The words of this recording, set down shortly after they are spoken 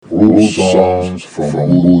Good songs from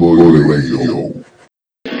Good Boy Radio.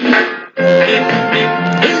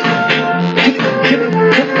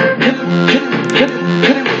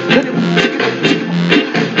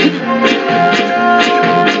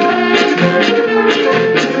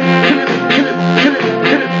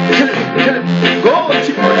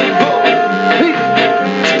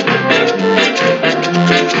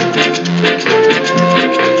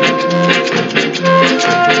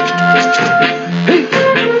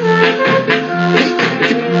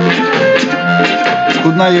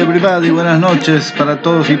 Good night everybody, buenas noches para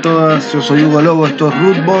todos y todas. Yo soy Hugo Lobo, esto es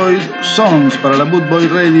Root Boy Songs para la Boot Boy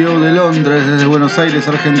Radio de Londres, desde Buenos Aires,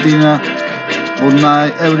 Argentina. Good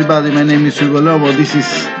night everybody, my name is Hugo Lobo. This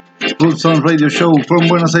is Root Songs Radio Show from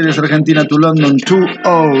Buenos Aires, Argentina to London. 2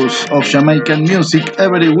 hours of Jamaican music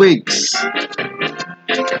every week.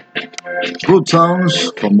 Root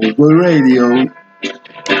Songs from Boot Boy Radio.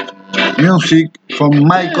 Music from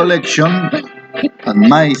my collection and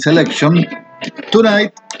my selection.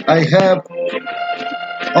 Tonight I have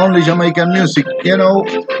only Jamaican music, you know,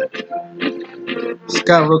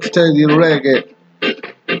 ska, rocksteady, reggae,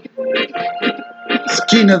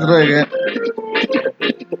 skinhead reggae.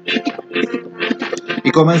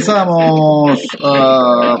 Y comenzamos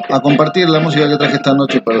a compartir la música que traje esta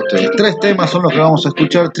noche para ustedes. 3 temas son los que vamos a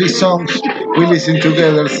escuchar, 3 songs we listen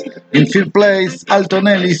together. In first place, Alton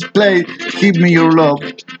Ellis played Give Me Your Love.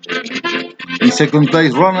 In second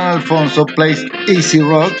place, Ronald Alfonso plays Easy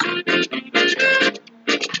Rock.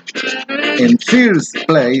 In first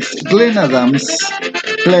place, Glenn Adams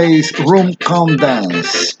plays Room Come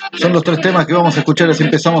Dance. Son los 3 temas que vamos a escuchar así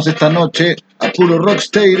empezamos esta noche a puro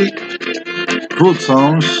rocksteady. Root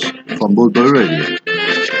Songs from Boot Boy Radio.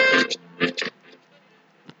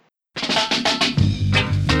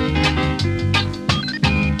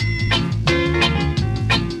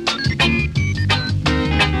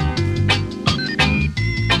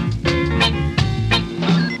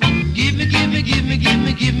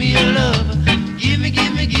 Give me your love.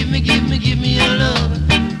 Give me your love.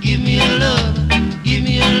 Give me your love. Give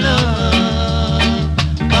me your love.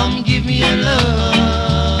 Come give me your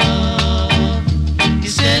love. You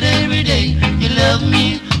said every day you love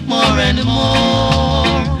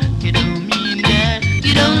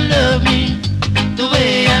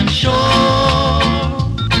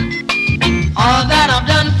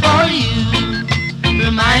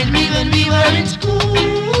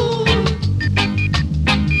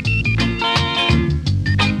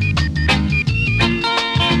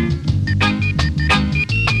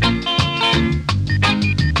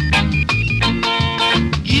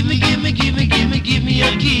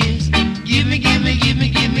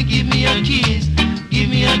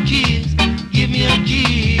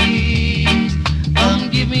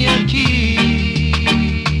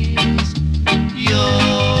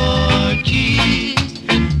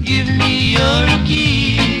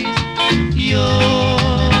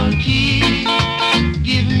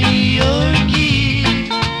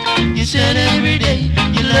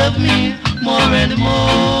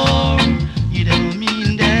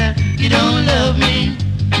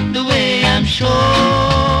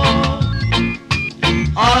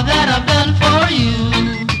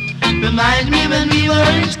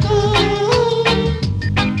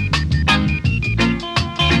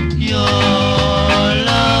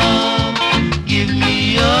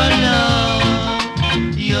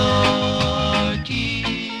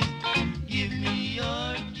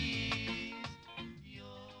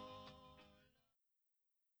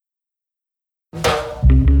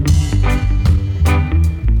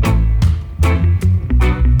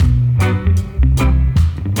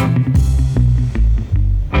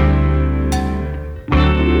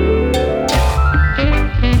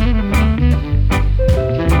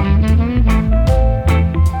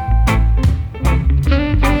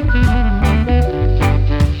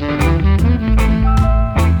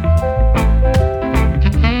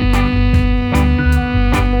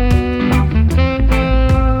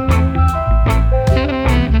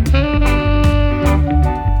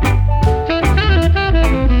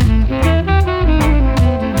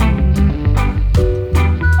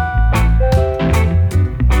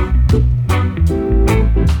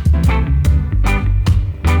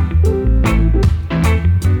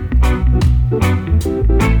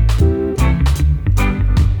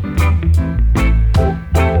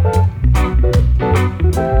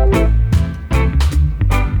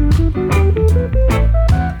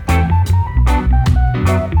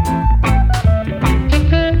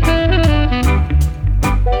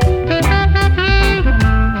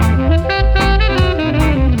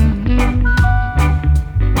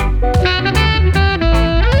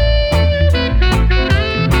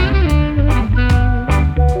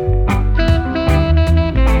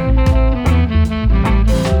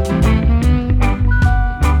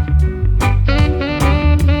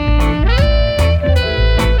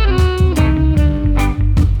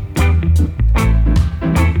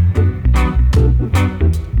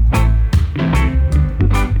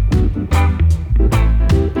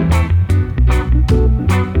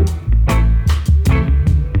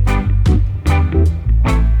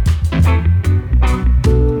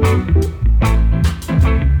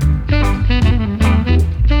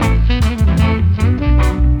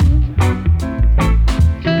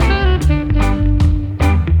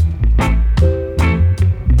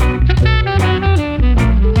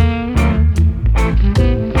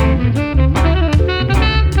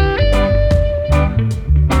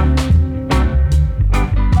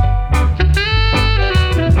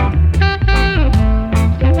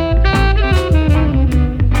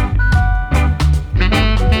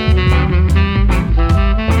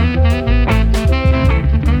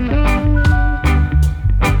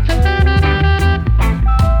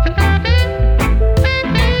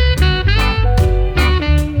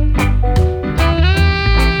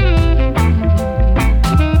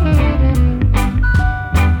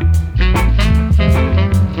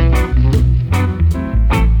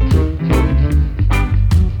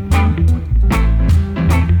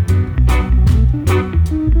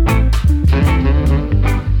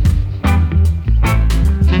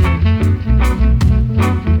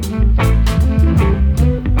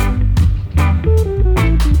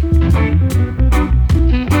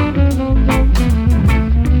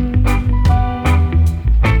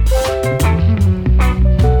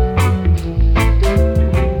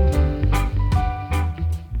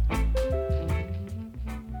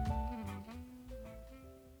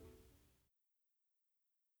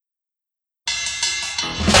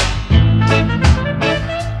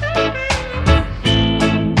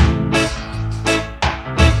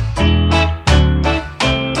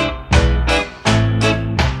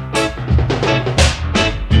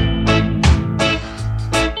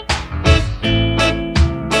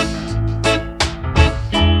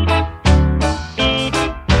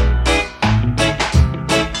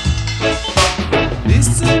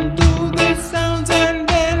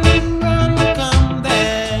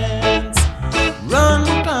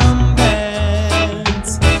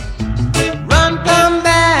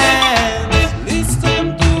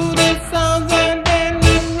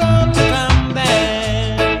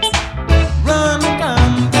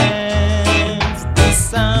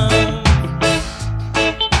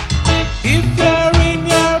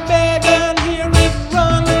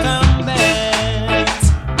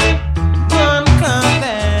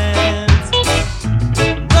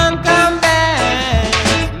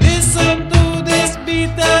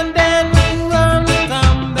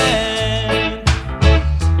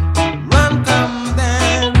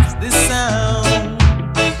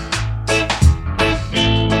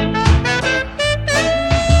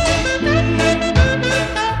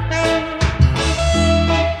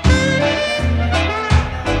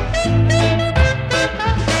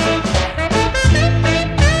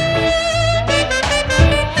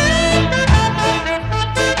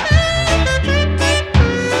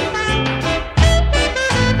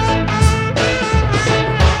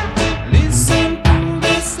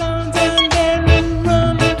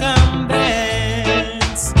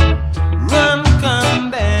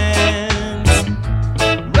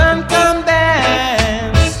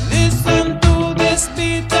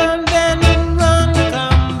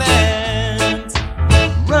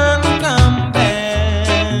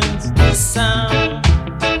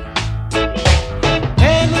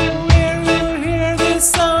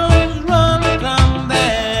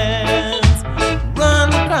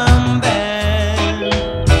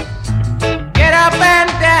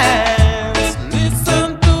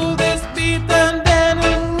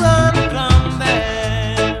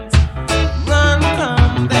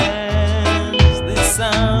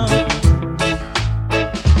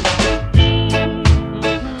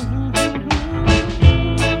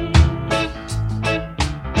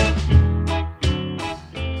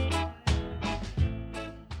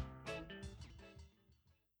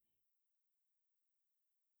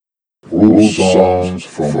Root songs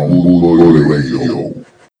from Rude Boy Radio.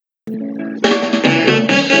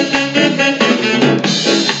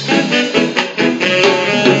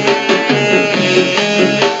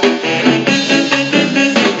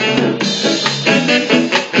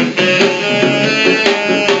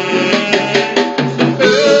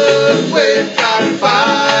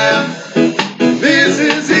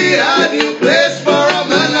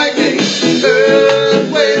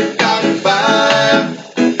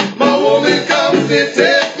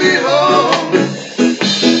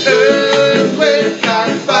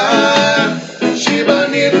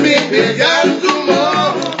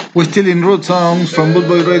 We're still in Root Songs from Good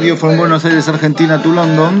Boy Radio from Buenos Aires, Argentina to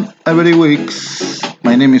London every week.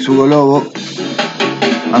 My name is Hugo Lobo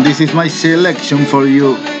and this is my selection for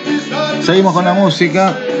you. Seguimos con la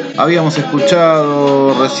música. Habíamos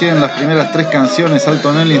escuchado recién las primeras tres canciones: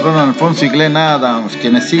 Alton Ellis, Ron Alfonso y Glenn Adams.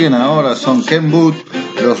 Quienes siguen ahora son Ken Boothe,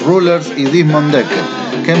 Los Rulers y Desmond Dekker.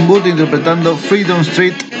 Ken Boothe interpretando Freedom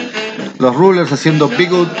Street, Los Rulers haciendo Be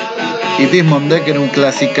Good y Desmond Dekker un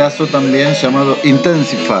clasicazo también llamado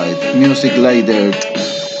Intensified, Music Like Dirt.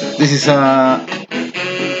 This is a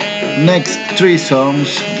next three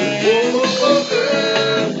songs: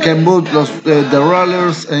 Ken Boothe, The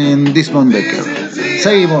Rollers and Desmond Dekker.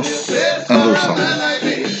 Seguimos en Root Songs.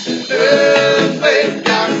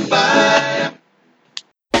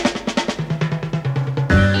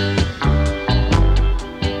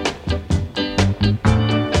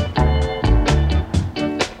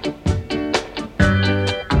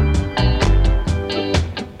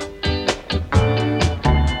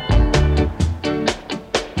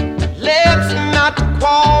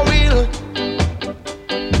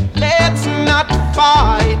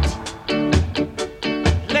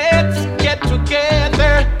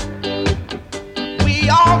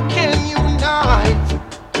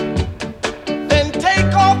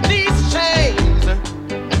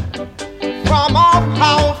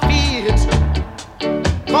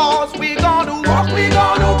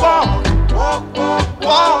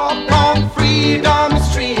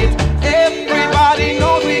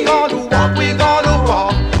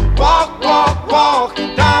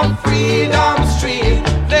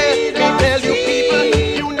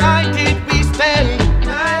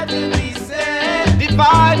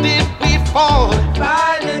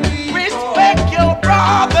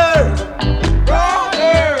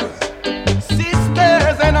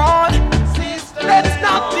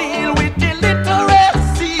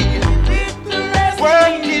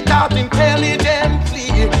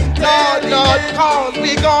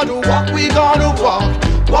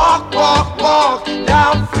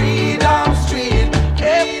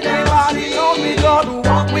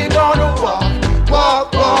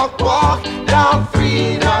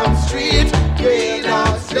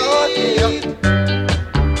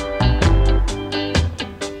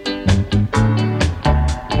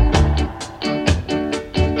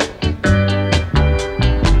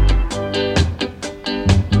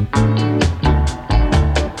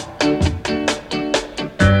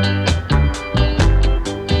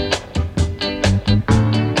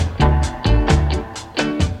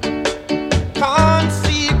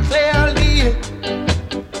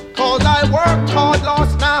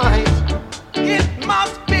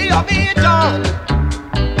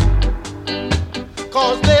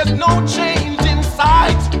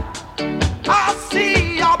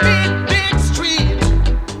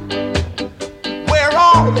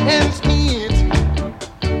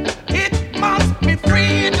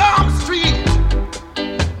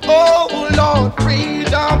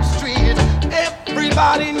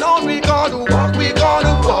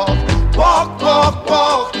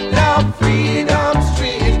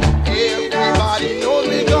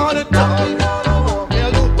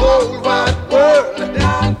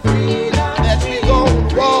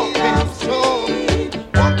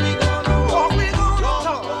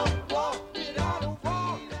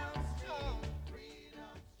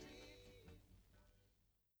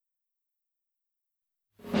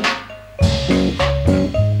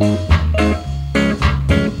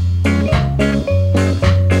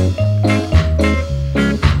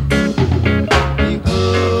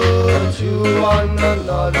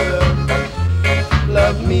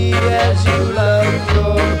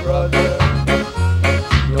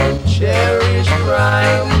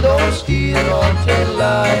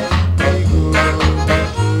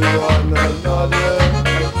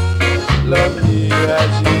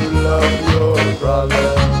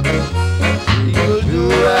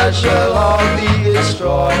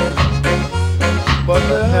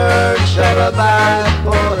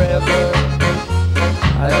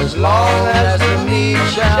 As long as the meat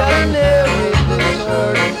shall never be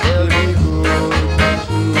hurt,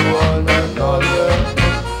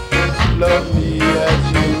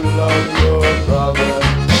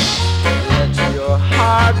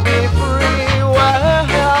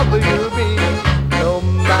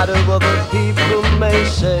 people may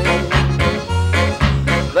say.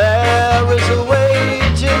 There is a way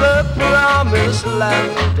to the promised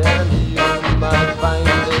land, and you might find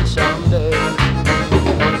it someday.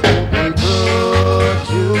 Be good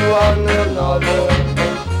to one another.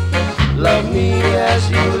 Love me as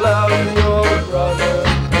you love your brother.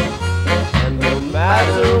 And no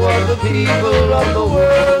matter what the people of the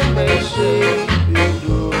world may say, be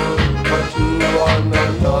good to one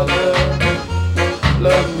another.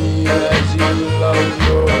 Love me as you love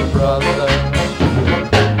your brother.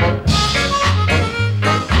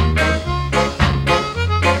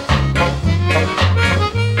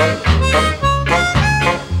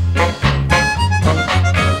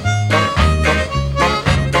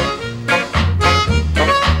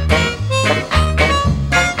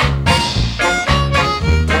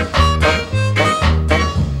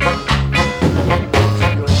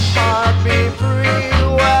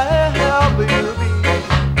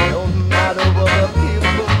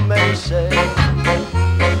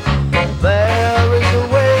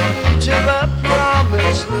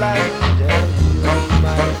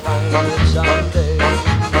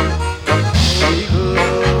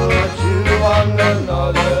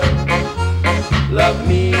 Love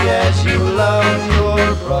me as you love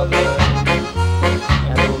your brother.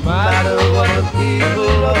 And no matter what the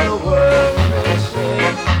people of the world may say,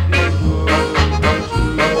 be good to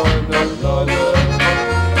one another.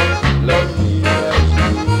 Love me as you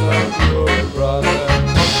love your brother.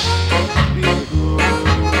 Be good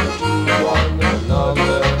to one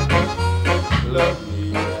another. Love me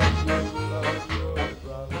as you love your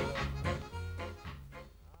brother.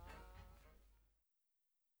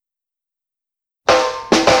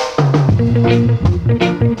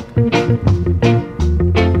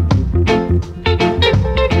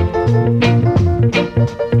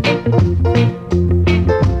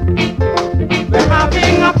 We're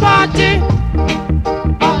having a party.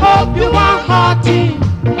 I hope you are hearty.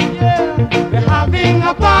 Yeah. We're having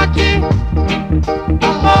a party.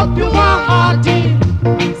 I hope you are hearty.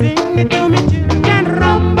 Sing it to me, children.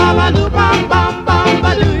 Rum ba ba doo bam bam bam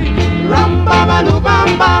ba doo. Rum ba ba doo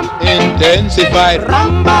bam bam. Intensified.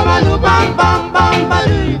 Rum ba ba doo bam bam bam ba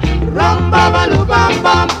doo. Rum ba ba doo bam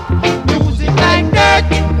bam. Music like that,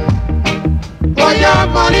 for your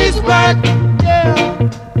money's worth. Yeah.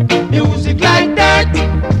 Music like that,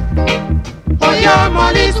 for your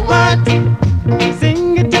money's worth.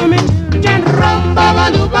 Sing it to me, children. Rum ba ba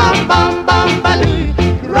doo bam bam bam ba doo.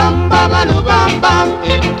 Rum ba ba doo bam bam.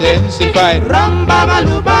 Intensified. Rum ba ba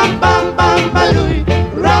doo bam bam bam ba doo.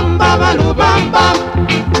 Rum ba ba doo bam bam.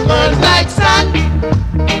 Girls like sun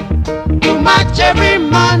to match every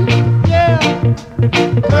man. Yeah.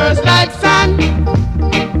 Girls like sun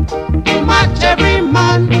to match every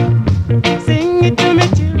man. Sing it to me,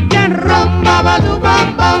 children. Rum ba ba doo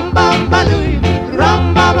bam bam bam ba doo.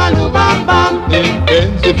 Rum ba ba doo bam bam.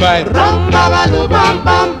 Intensified. Rum ba ba doo bam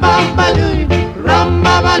bam bam ba doo. Rum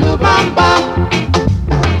ba ba doo bam bam.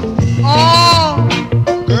 Oh,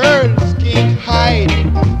 girls can't hide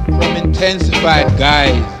from intensified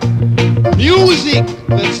guys. Music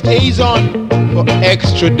that stays on for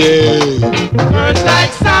extra days. Girls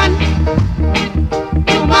like sun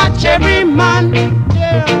to match every man.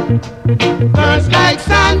 Yeah. Girls like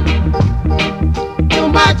sun to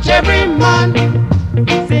match every man.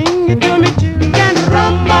 Sing it to me, children.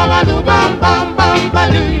 Rum ba ba doo bam bam bam ba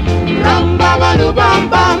doo. Rum ba ba doo bam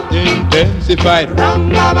bam. Intensified. Rum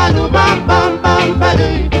ba ba doo bam bam bam ba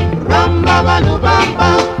doo. Rum ba ba doo bam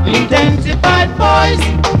bam. Intensified boys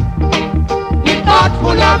with heart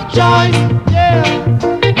full of joy. Yeah.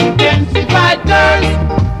 Intensified girls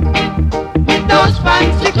with those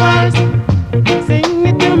fancy girls. Sing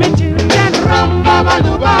it to me, children. Rum ba ba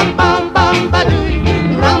doo bam bam bam ba doo.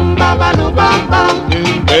 Rum ba ba doo bam bam.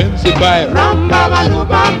 Intensified. Rum ba ba doo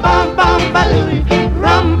bam bam bam ba doo.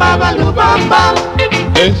 Rum ba ba doo bam bam.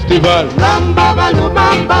 Festival. Rum ba ba doo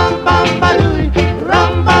bam bam bam ba doo.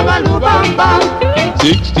 Rum ba ba doo bam bam.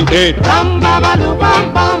 68. Rum ba ba doo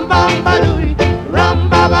bam bam bam ba doo. Rum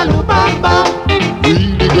ba ba doo bam bam.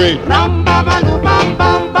 Really great. Rum ba ba doo bam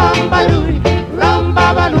bam bam ba doo. Rum ba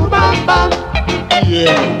ba doo bam bam.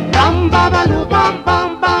 Yeah. Rum ba ba doo bam bam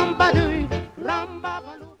bam ba doo. Rum ba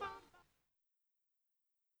ba doo bam.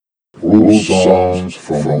 Root songs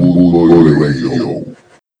from Rude Boy Radio.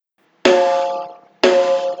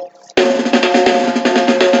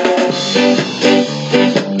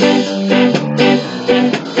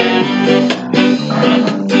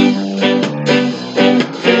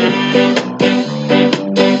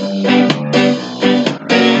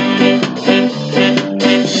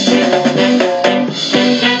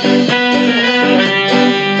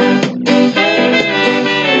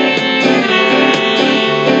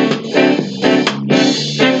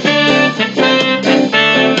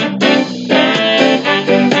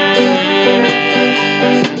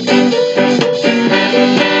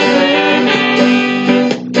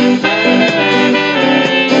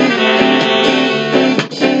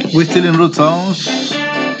 We still in Root Sounds.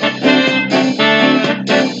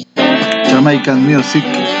 Jamaican music.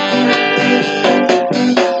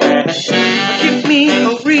 Give me a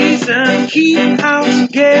reason, keep house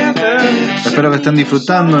together. Espero que estén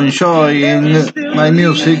disfrutando, enjoying my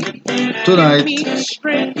music tonight.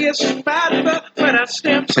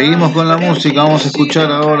 Seguimos con la música, vamos a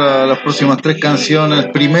escuchar ahora las próximas 3 canciones.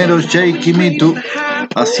 Primero Shaky Me Too,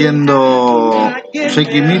 haciendo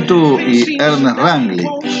Shaky Me Too y Ernest Rangley,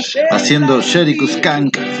 haciendo Jericho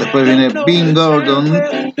Skank. Después viene Bean Gordon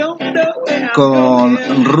con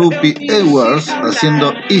Rupi Edwards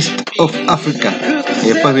haciendo East of Africa. Y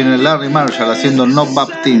después viene Larry Marshall haciendo No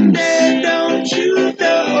Baptines.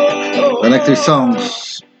 The next 3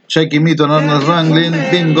 songs: Shaky Me Too, Ernest Ranglin,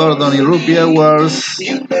 Bean Gordon y Rupi Edwards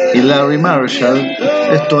y Larry Marshall.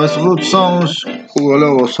 Esto es Root Sounds. Hugo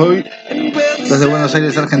Lobo soy, desde Buenos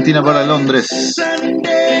Aires, Argentina, para Londres.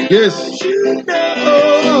 Yes.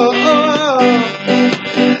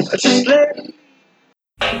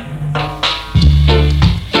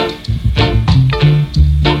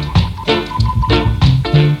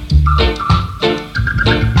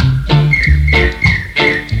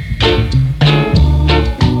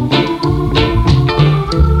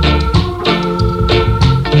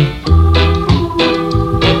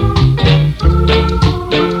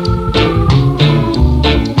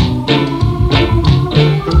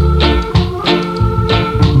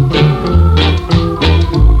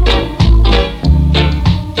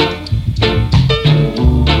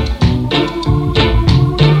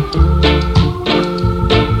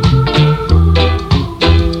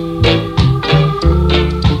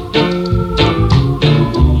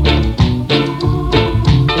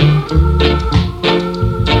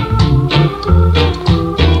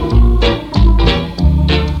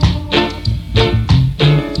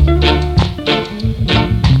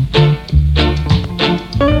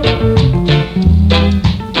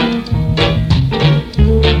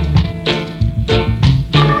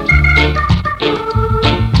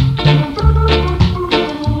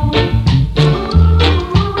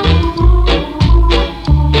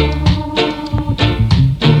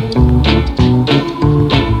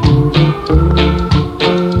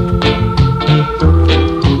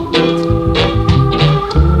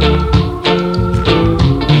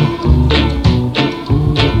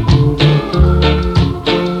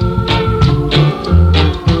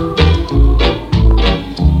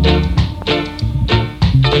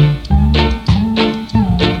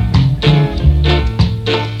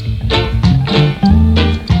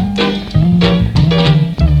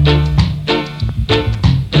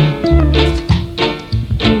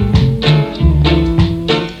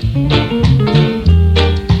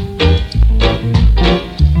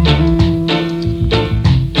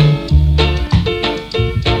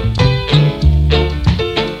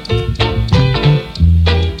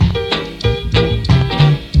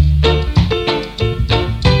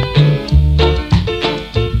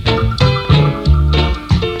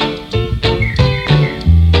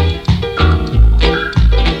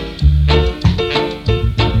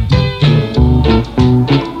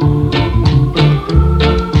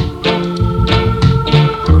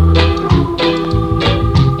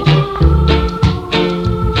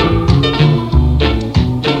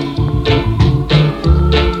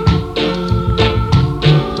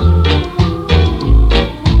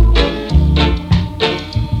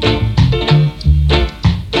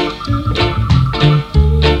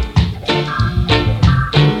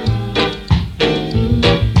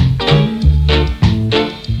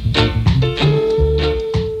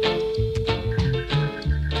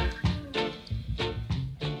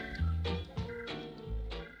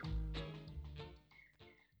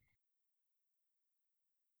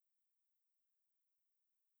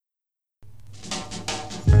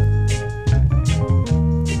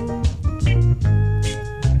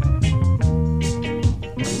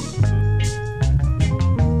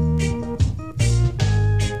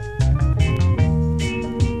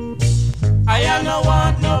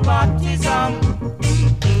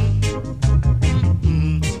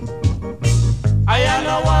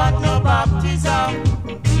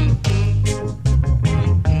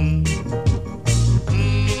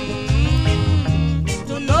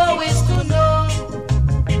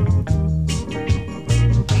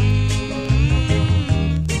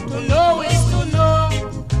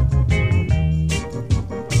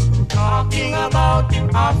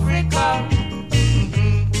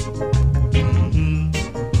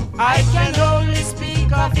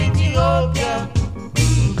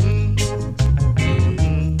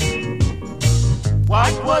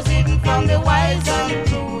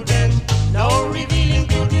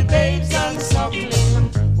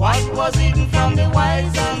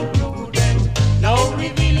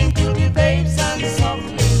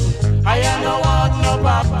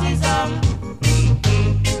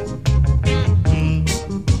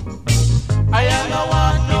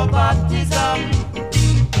 baptism.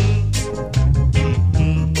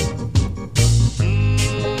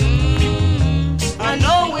 I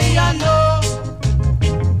know we are know.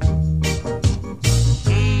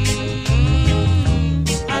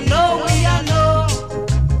 I know we are know.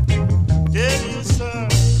 Tell you, sir.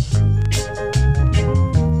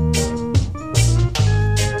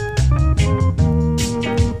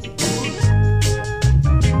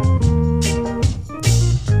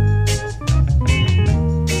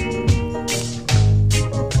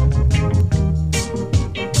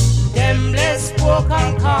 Them bless spoke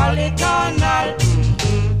and call it carnal.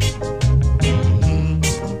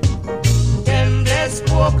 Them bless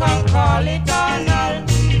spoke and call it carnal.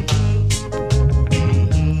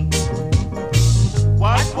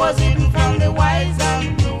 What was hidden from the wise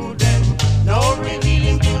and prudent, no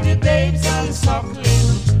revealing to the babes and suckling.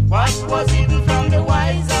 What was hidden from the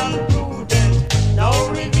wise and prudent, no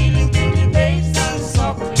revealing to the babes and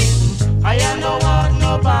suckling. I know what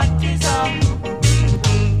no baptism.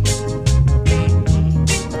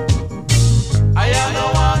 I know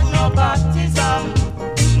what no baptism.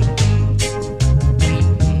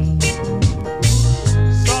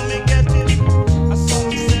 So me get it, I saw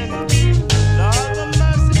me send it. Lord of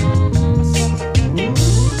mercy, I saw me get it.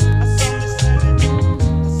 I saw me send it.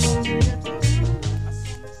 I saw me get it. I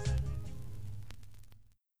saw me send it.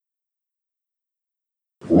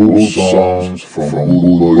 Root songs from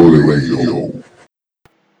Rude Boy Radio.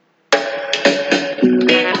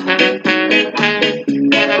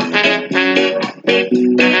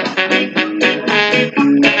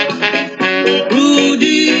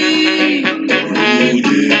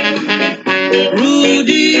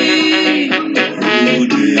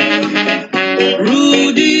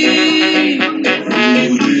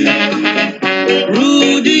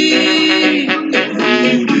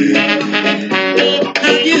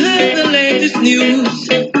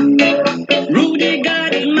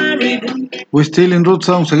 We Still in Root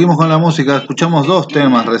Sound, seguimos con la música. Escuchamos dos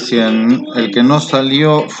temas recién. El que no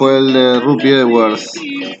salió fue el de Ruby Edwards.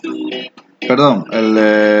 Perdón, el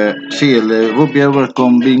de Ruby Edwards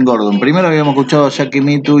con Vin Gordon. Primero habíamos escuchado a Jackie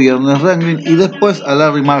Mitu y Ernest Ranglin y después a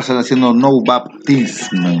Larry Marshall haciendo No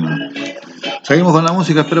Baptism. Seguimos con la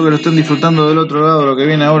música, espero que lo estén disfrutando del otro lado. Lo que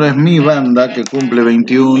viene ahora es mi banda que cumple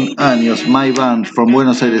 21 años, My Band, from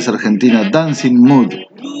Buenos Aires, Argentina, Dancing Mood.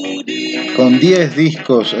 Con 10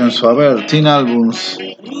 discos en su haber, 10 albums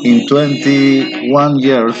in 21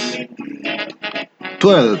 years,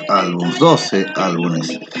 12 álbumes, 12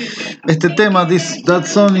 álbumes. Este tema, That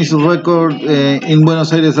Song is a record in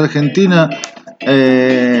Buenos Aires, Argentina,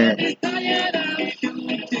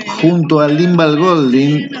 junto a Limbal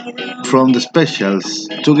Golding from the Specials,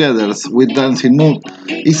 together with Dancing Mood,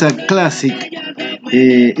 is a classic.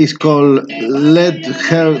 It's called Let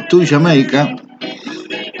Her to Jamaica.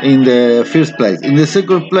 In the first place. In the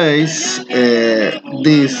second place,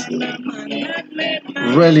 this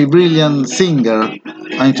really brilliant singer,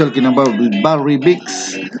 I'm talking about Barry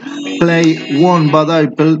Biggs, play One Bad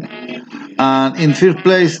Apple, and in third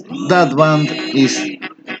place, that band is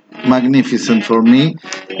magnificent for me.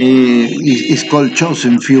 It's called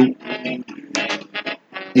Chosen Few.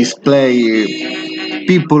 It's play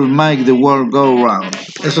People Make the World Go Round.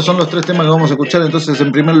 Esos son los tres temas que vamos a escuchar. Entonces,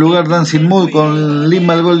 en primer lugar, Dancing Mood con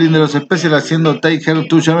Limbal Golding de los Specials haciendo Take Her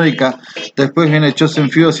to Jamaica. Después viene Chosen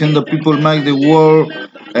Few haciendo People Make the World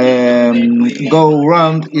Go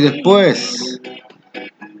Round. Y después,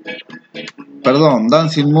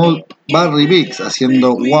 Dancing Mood, Barry Biggs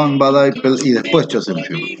haciendo One Bad Apple y después Chosen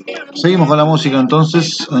Few. Seguimos con la música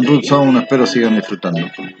entonces en Root Sound. Espero sigan disfrutando.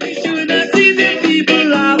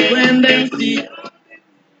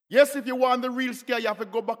 Yes, if you want the real scare, you have to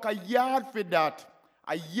go back a yard for that.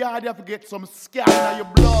 A yard, you have to get some scare in your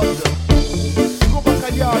blood. Go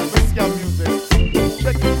back a yard for scare music.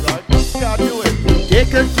 Check it, right? Scare, do it. Take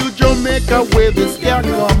her to Jamaica where the scare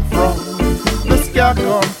come from. The scare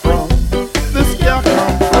come from. The scare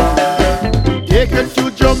come from. Take her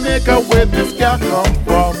to Jamaica where the scare come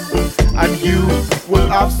from. And you will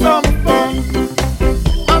have some fun.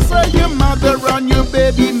 I say your mother and your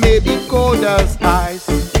baby may be cold as ice.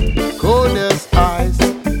 Cold as ice,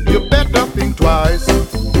 you better think twice.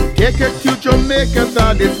 Take her to Jamaica,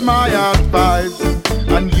 that is my advice.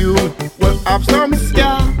 And you will have some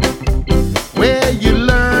scare where you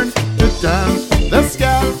learn to dance the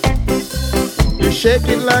scare. You shake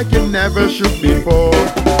it like you never shook before.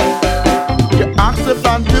 You ask the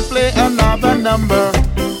band to play another number,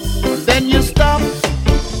 and then you stop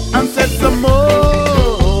and set some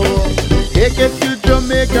more. Take it to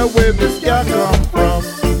Jamaica where the scare come from.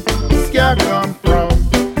 Scare come from,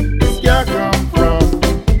 scare come from.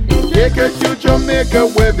 Take her to Jamaica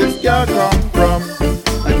where this girl come from,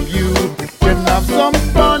 and you can have some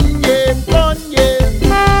fun, yeah, fun, yeah.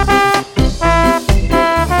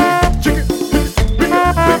 Chicken, ska,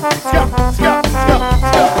 ska, ska, ska,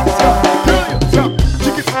 ska,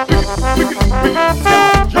 chicken, ska,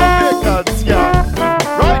 Jamaica, ska.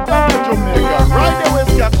 Right down to Jamaica, right there where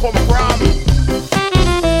ska come from.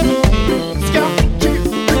 Ska, chicken,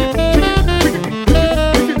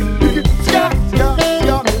 ska, ska, ska,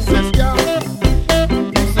 Mrs. Ska,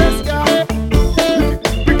 Mrs. Ska.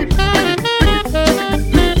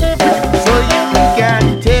 So you can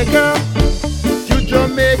take her to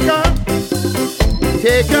Jamaica,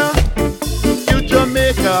 take her to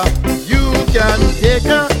Jamaica. You can take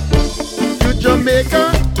her to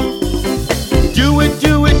Jamaica.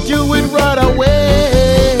 Do it right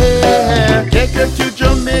away. Take her to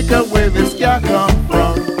Jamaica where the ska come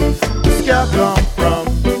from, the ska come from,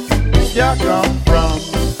 the ska come from.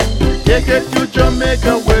 Take her to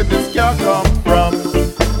Jamaica where the ska come from,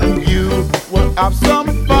 and you will have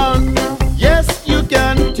some fun. Yes, you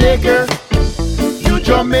can take her to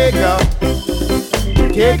Jamaica.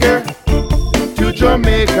 Take her to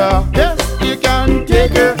Jamaica. Yes, you can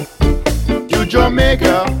take her to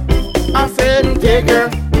Jamaica. I said take her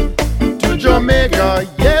to Jamaica.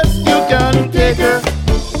 Yes, you can take her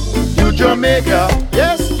to Jamaica.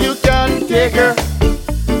 Yes, you can take her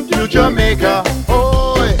to Jamaica.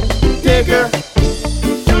 Oh, take her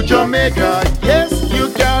to Jamaica. Yes, you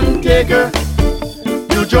can take her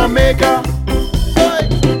to Jamaica. Oh,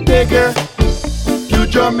 take her to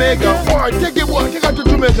Jamaica. Boy, take it, boy. Take her to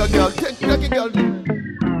Jamaica, girl. Take it, girl.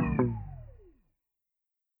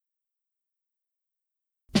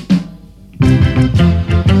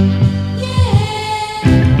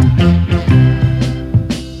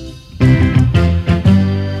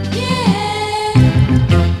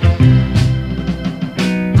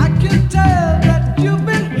 I can tell that you've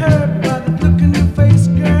been hurt by the look in your face,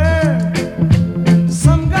 girl.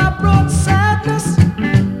 Some guy brought sadness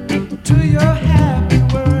to your happy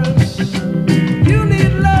world. You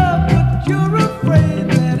need love, but you're afraid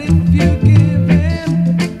that if you give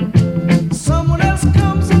in, someone else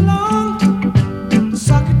comes along,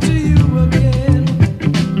 suck it to you again.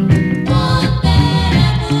 One bad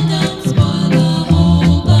apple don't spoil the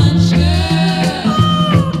whole bunch, girl.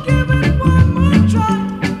 Oh, give it one more try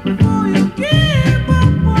before you give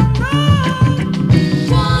up on love.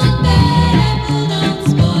 One bad apple don't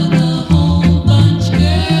spoil the whole bunch,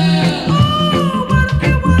 girl. Oh, I don't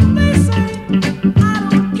care what they say. I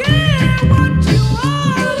don't care what you are.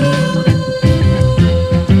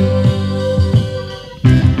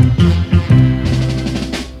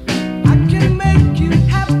 I can make you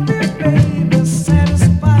happy, baby,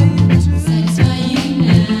 satisfy you too. Satisfy you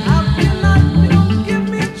now. How can I if you don't give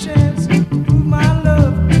me a chance to prove my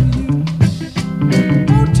love to you?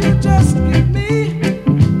 Won't you just give me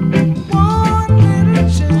one little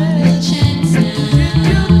chance? Chance Give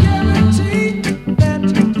you guarantee that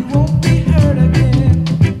you won't be hurt again.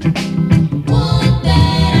 One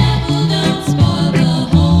bad apple don't spoil the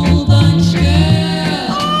whole bunch, girl.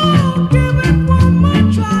 Oh, give it one more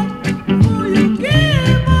try before you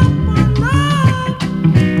give up on love.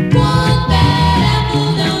 One bad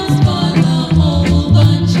apple don't spoil the whole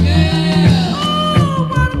bunch, girl. Oh,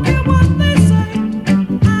 I don't care what they say.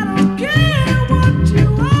 I don't care what you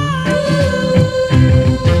are.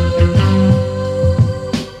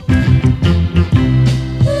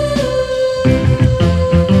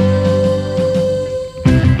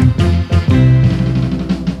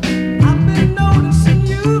 I've been noticing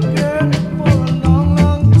you, girl, for a long,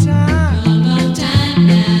 long time. Long time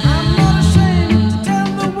now. I'm not ashamed to tell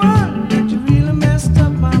the world that you really messed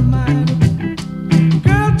up my mind.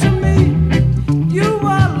 Girl, to me, you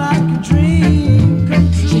are like a dream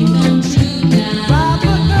come Dream true. come true now.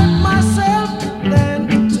 Rather hurt myself than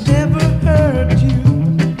to ever hurt you.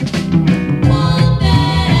 One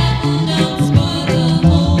bad apple don't spoil the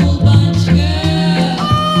whole bunch, girl.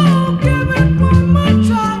 Oh, give it one more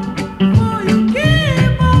try before you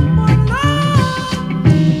give up on love.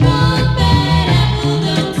 One bad apple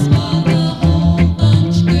don't spoil the whole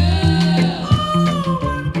bunch, girl. Oh, I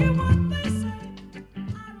don't care what they say. I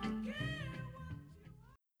don't care.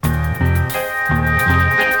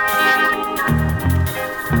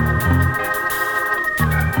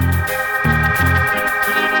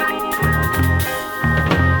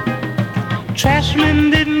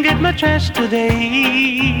 Trashman didn't get my trash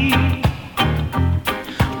today.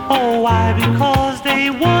 Oh, why? Because they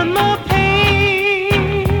want more pay.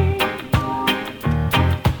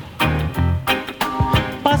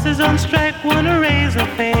 Buses on strike wanna raise a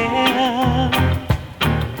fare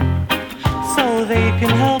so they can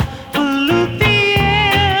help the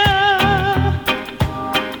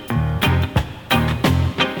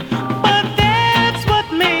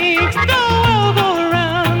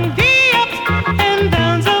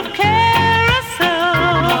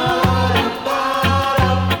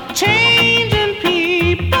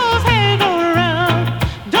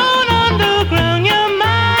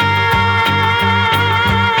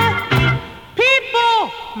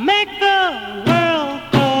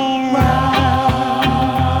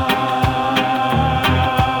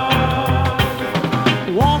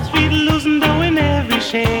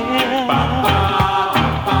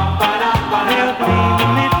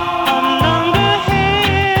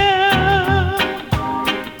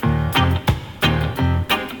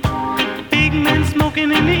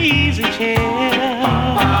smoking in the easy chair.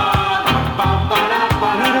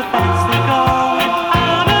 With a fancy girl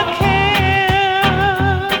without a care.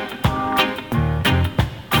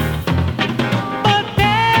 But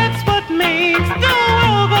that's what makes the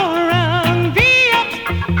world go round. The ups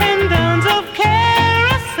and downs of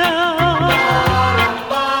carousel.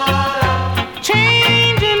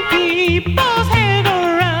 Changing people's head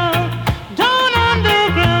around. Don't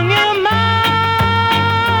underground your mind.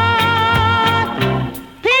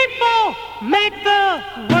 People make the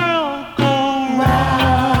world go round.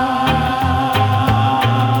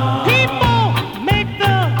 People make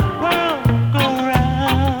the world go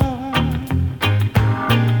round.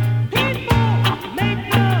 People make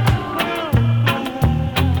the world go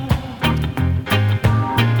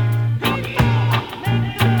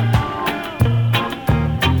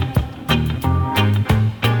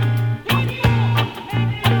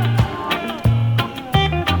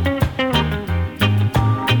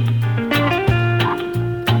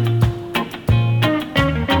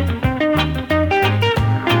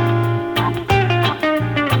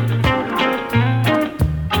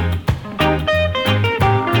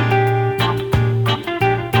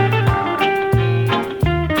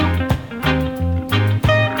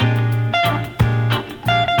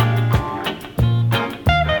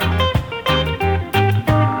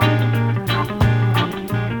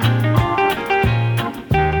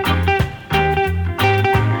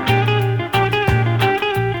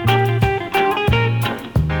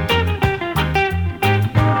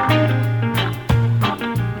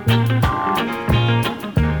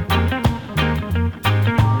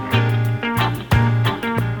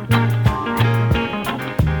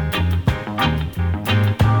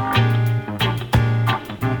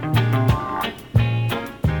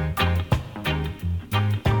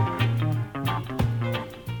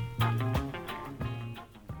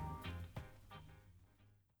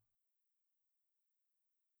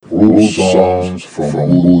Root songs from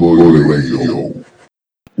Rude Boy Radio.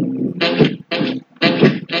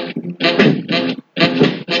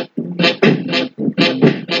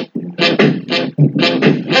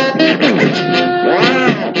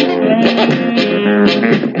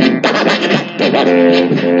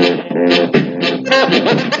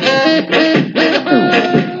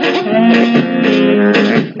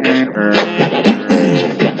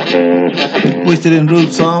 We still in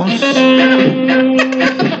Root Sounds.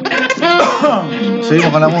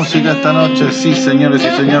 Seguimos con la música esta noche, sí señores y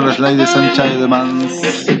señores, ladies and gentlemen.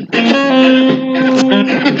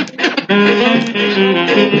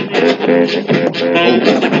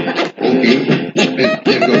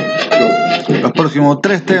 Los próximos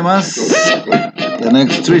 3 temas, the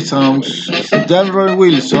next 3 songs, Delroy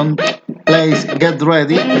Wilson plays Get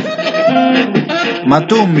Ready,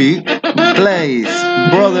 Matumbi plays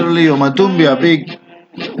Brother Leo. Matumbi, a big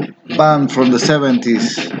band from the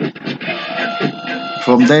 70s.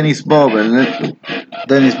 From Dennis Bobel,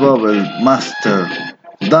 master,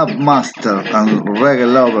 dub master and reggae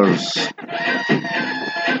lovers.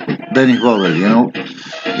 Dennis Bobel, you know.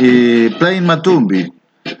 Playing Matumbi,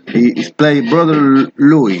 he play Brother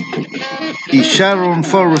Louis. Y Sharon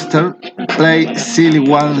Forrester play Silly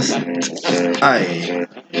One's Eye.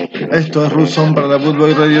 Esto es Ruzón para la Boot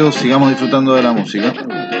Boy Radio. Sigamos disfrutando de la música.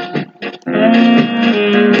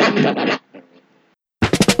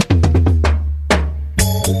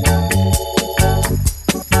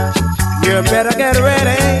 You better get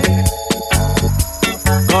ready,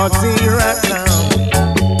 'cause here I come.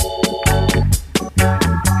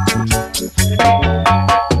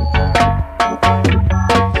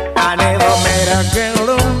 I never met a girl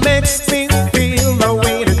who makes me feel the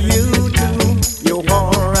way that you do. You're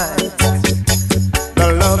alright. The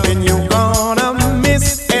loving you gonna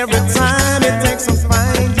miss every time it takes to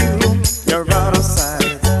find you. You're out of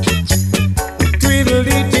sight.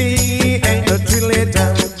 Tweedledee ain't a twiddly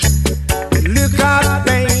down. Look out,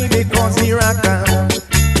 baby, 'cause here I come.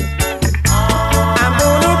 I'm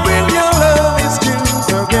gonna bring your love is true,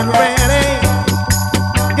 so get ready,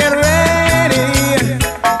 get ready.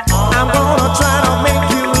 I'm gonna try to make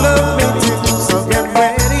you love me too, so get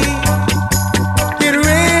ready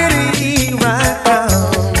right now.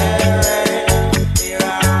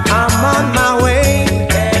 I'm on my way.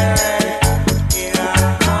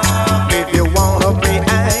 If you wanna play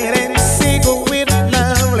hide and seek with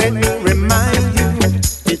love, let me remind you,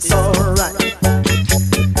 it's alright.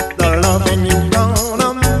 The loving you gonna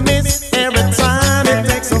miss every time it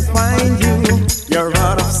takes to find you. You're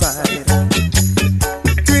out of sight.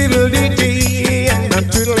 Tweedledee and a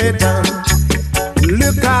twiddly dum.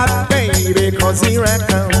 Look out, baby, 'cause here I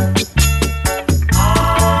come.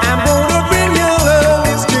 I'm gonna bring your love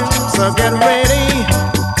is true, so get ready,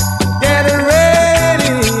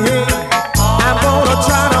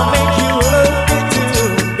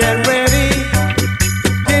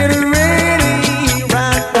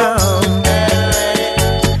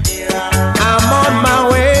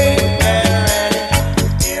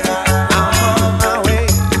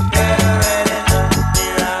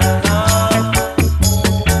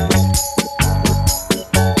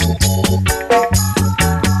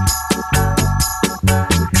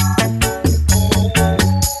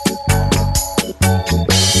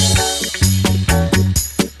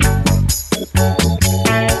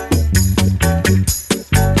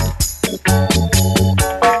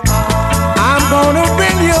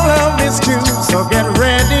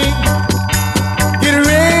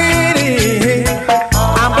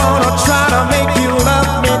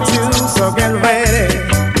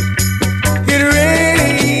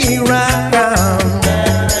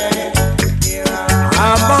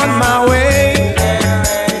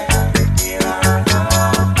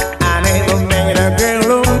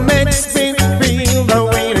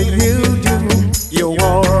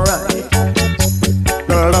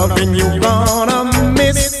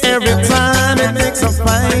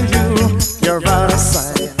 you're out of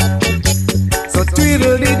sight. So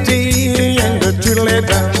tweedledee and the tweedledee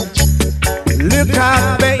down. Look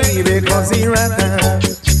out, baby, 'cause he right now.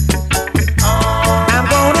 I'm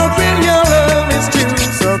gonna bring your love is true,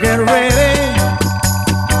 so get ready.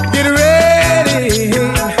 Get ready.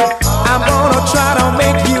 I'm gonna try to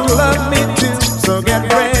make you love me too, so get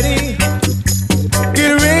ready.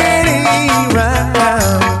 Get ready right now.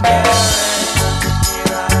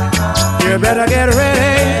 You better get ready.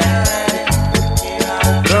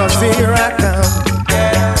 'Cause here I come.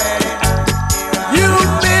 You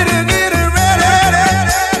better get ready.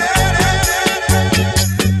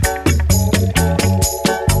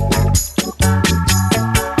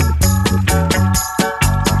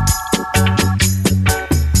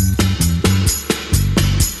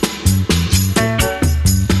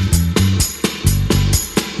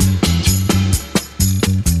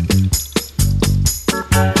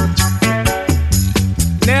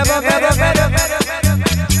 Never, never, never, never.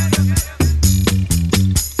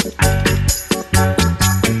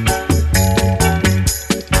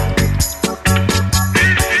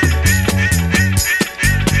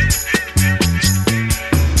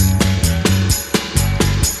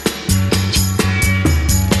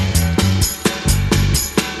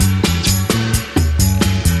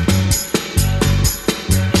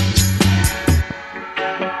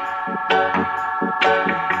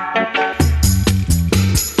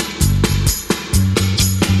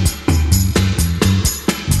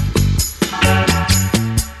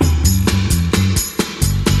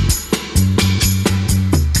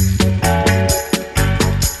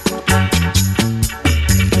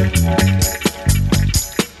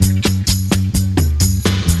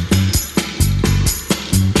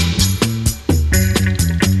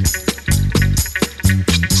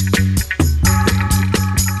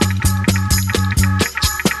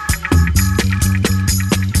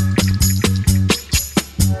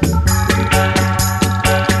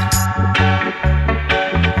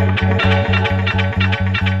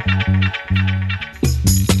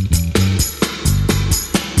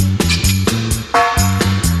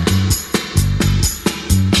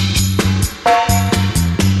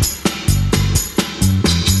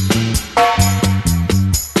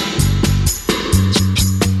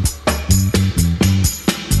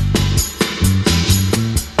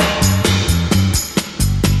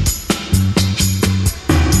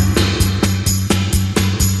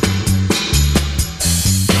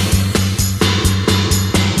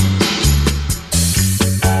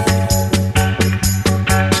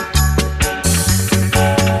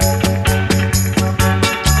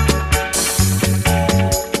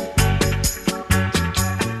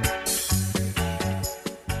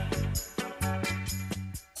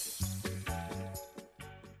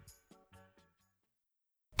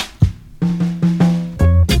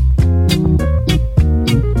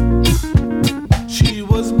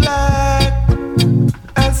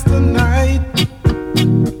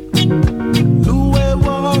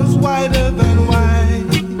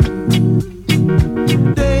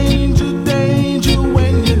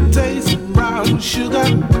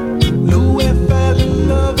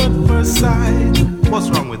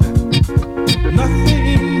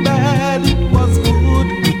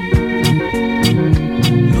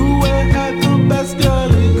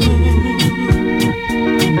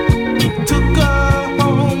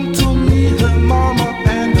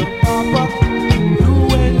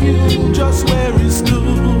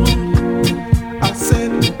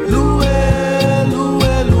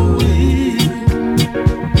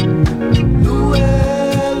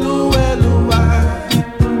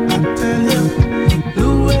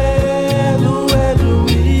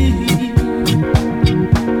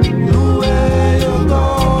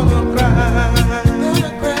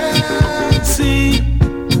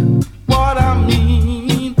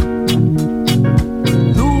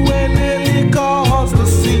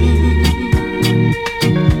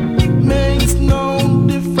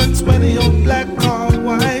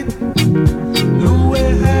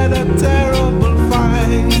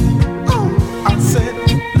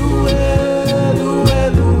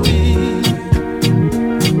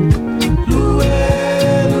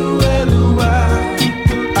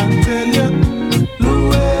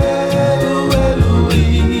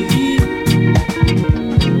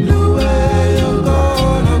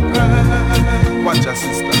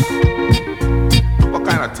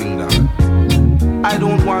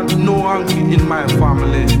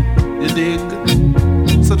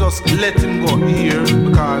 let him go here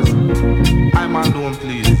because I'm alone,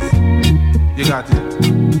 please. You got it?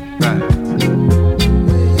 Right.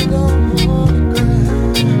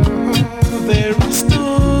 There he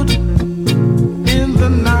stood in the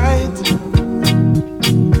night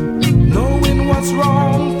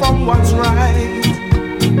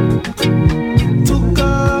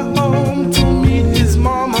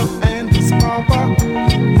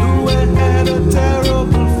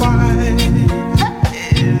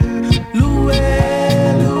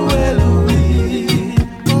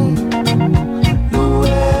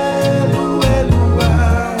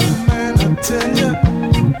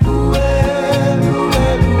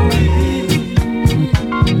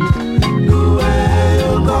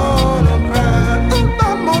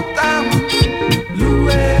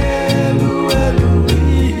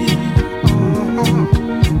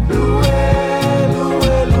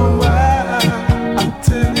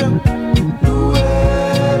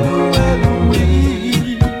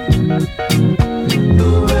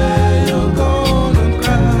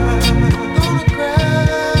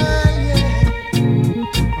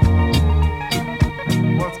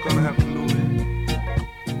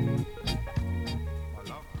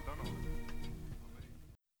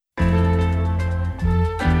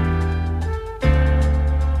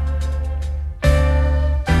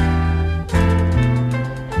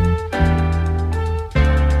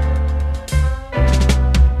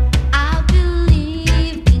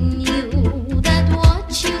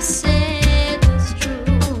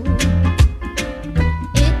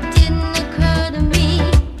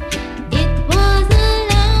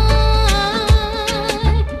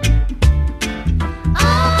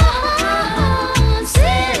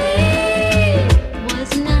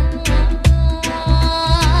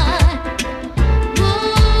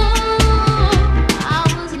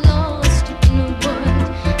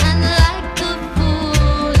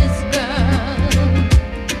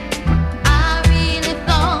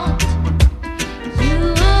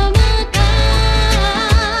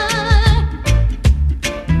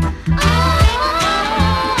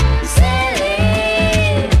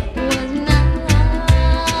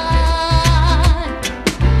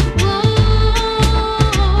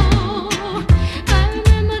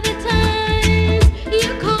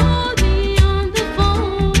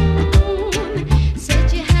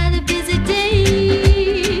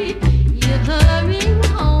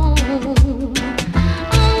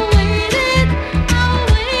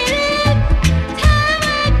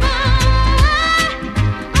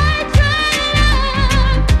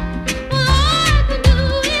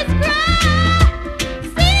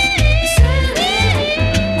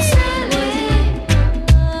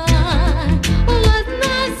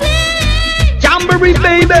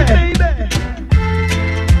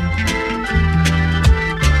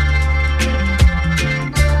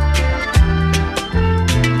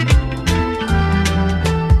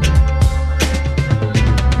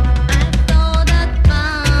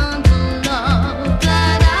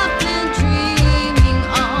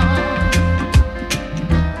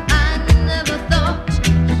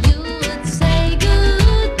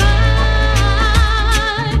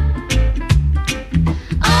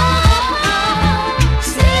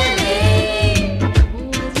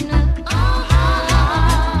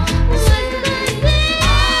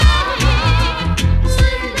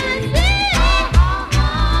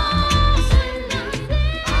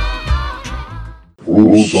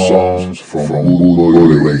Rude songs from Rude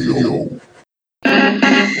Boy Radio.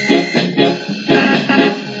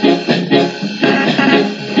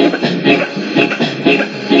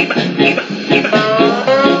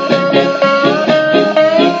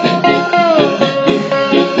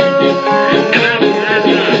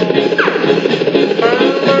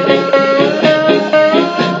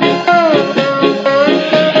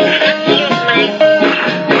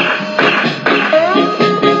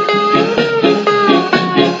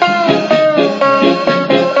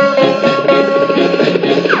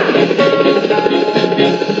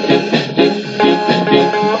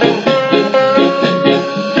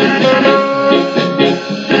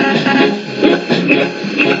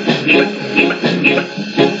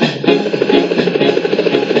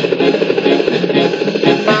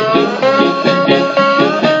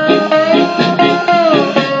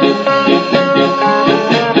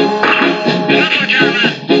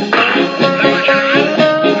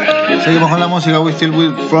 We still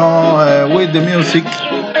with the music.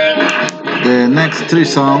 The next three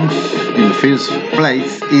songs in the first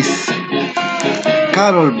place is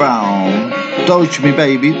Carol Brown, Touch Me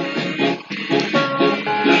Baby,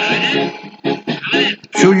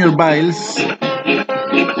 Junior Biles,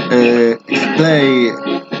 play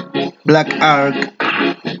Black Ark,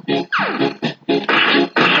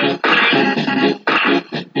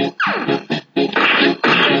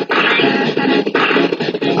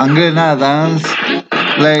 and Glenn Adams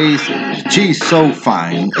plays She's So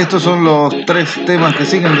Fine. Estos son los tres temas que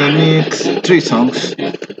siguen de Mix 3 Songs,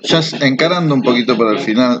 ya encarando un poquito para el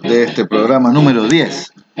final de este programa número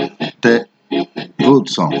 10 de Good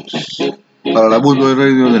Songs para la Bootboy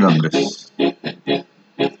Radio de Londres.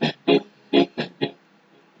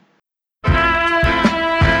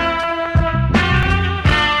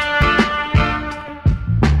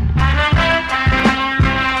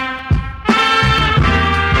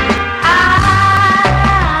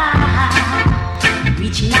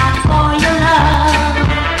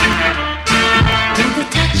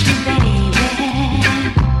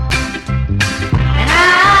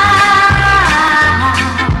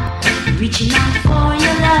 Reaching out for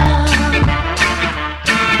your love.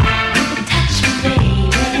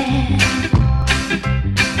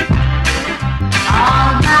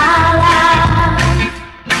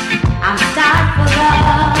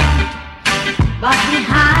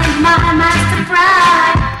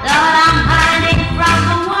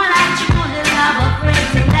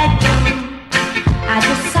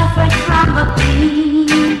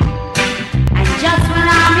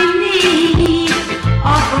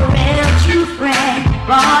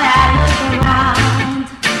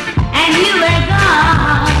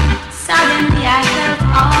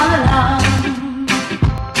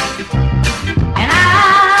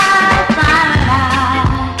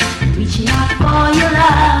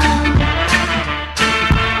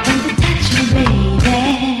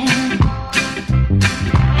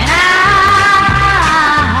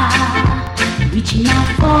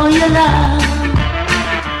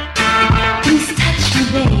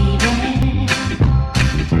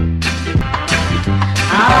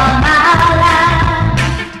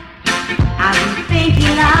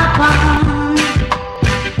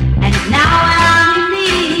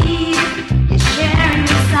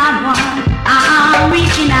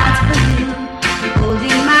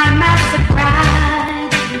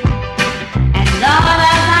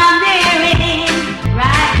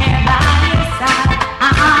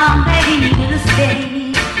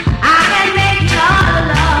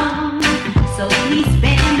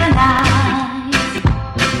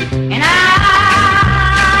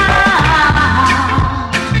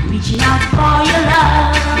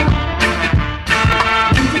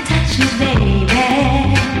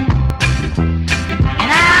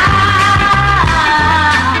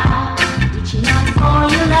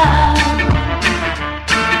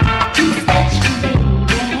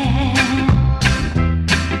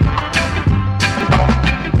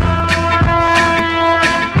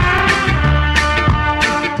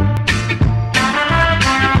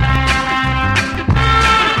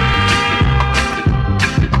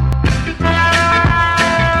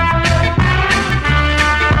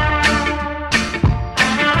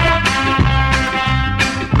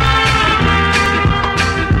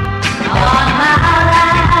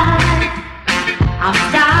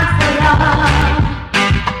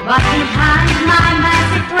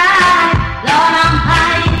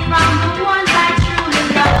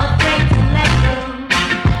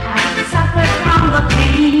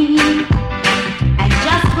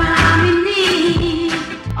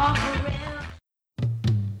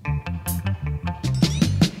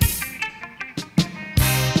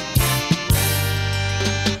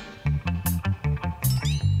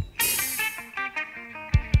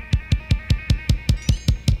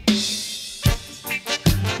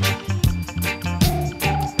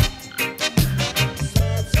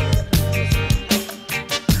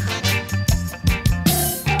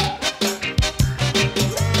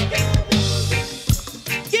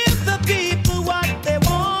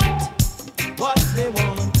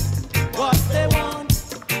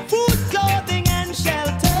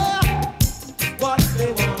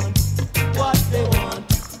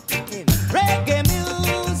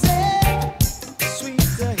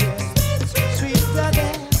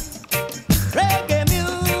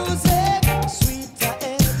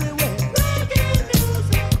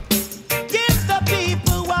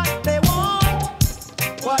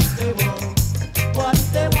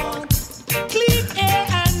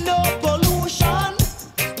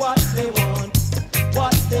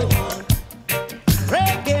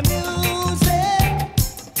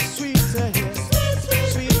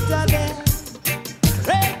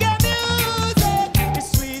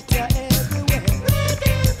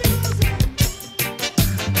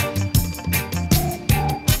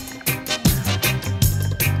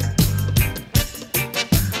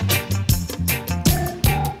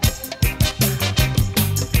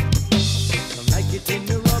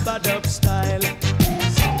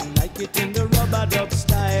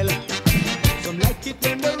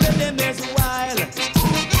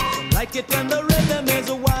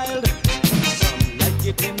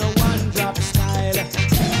 one drop style.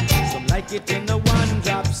 Some like it in the one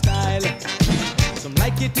drop style. Some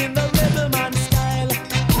like it in the rhythm and style.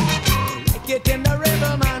 Some like it in the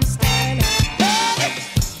rhythm and style. Hey,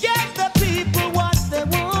 give the people what they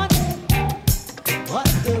want. What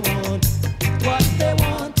they want. What they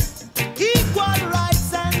want. Equal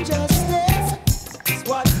rights and justice is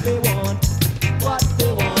what they want. What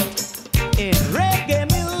they want. In reggae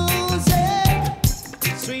music,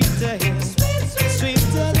 sweet to hear, sweet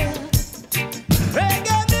to hear.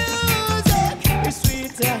 Reggae music is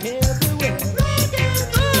sweet to hear everywhere.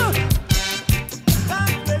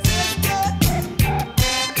 Can't resist it.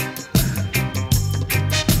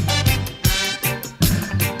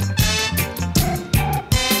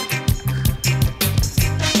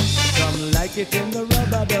 Some like it in the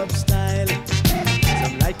rubber dub style.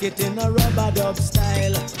 Some like it in the rubber dub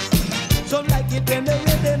style. Some like it when the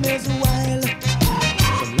rhythm is wild.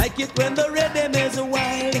 Some like it when the rhythm is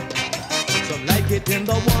wild. Some like it in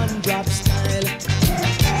the one drop style.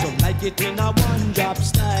 Some like it in a one drop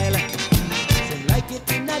style. Some like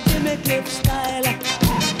it in a Jimmy Cliff style.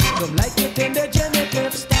 Some like it in the Jimmy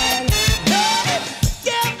Cliff style. Hey,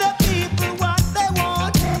 give the people what they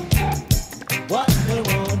want. What they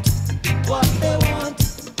want. What they want.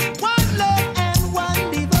 One love and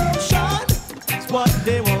one devotion. It's what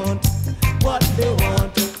they want. What they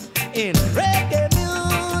want. In reggae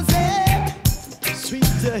music,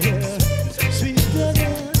 sweet to hear, sweet to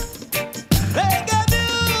hear. Reggae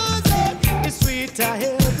music is sweet to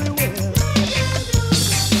hear everywhere.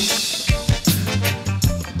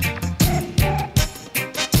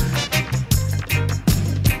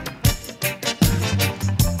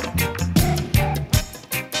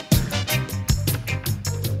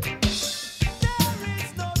 There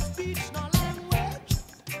is no speech, no language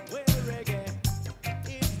where reggae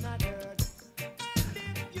is not heard. And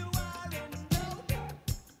if you are in doubt,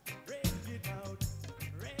 break it out,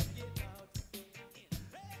 break it out in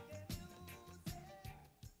reggae music.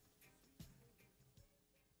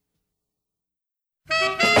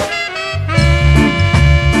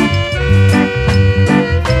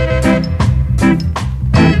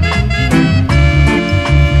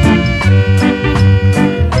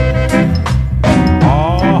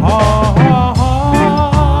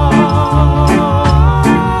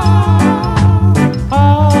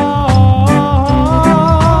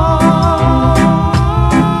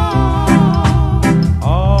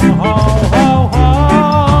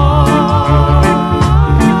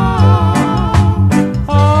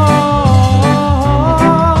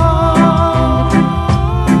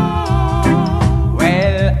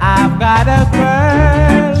 Well, I've got a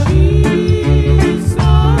girl. She's so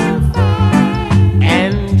fine.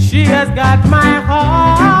 And she has got my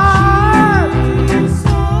heart. She's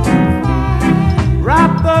so fine.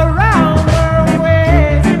 Wrapped around her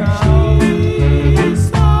waist now. She's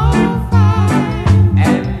so fine.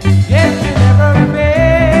 And yet she never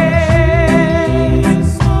fails.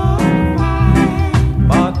 She's so fine.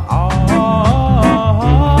 But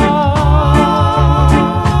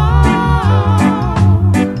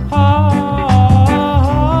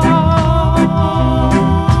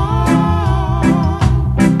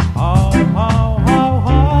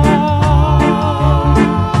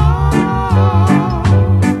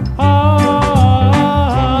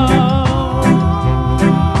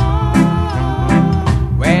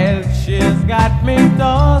well, she's got me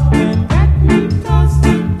toasting,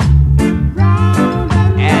 round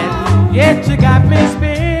and yet she got me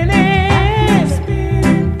spinning,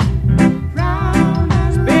 round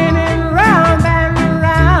and spinning round and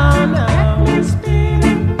round,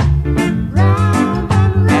 spinning round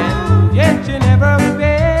and round, and yet she never fails.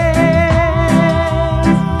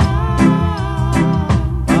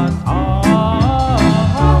 But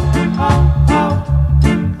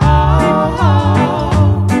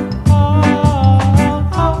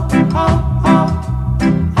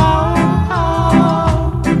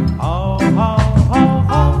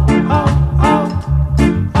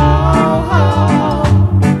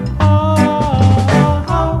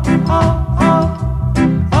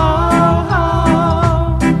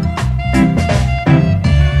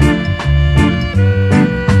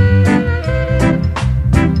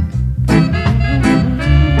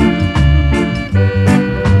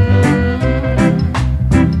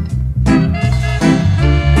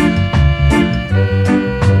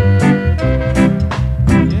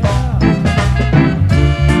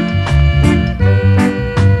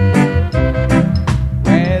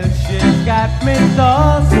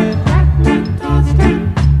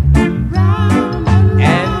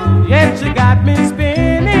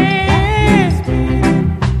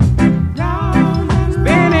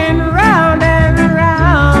round and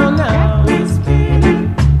round,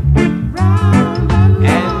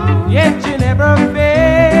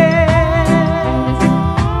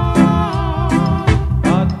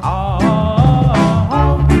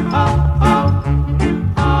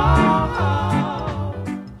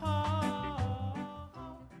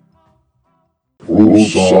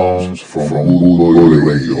 Good songs from Good Boy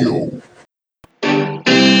Radio.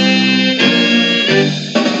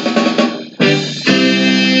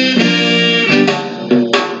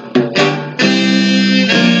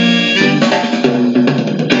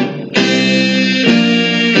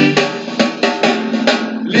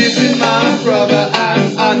 Listen, my brother,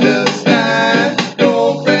 I understand.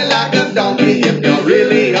 Don't pray like a donkey if you're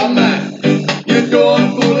really a man. You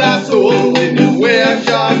don't fool our soul when you wear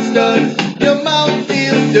short studs. Your mouth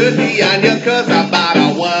feels dirty and you curse about a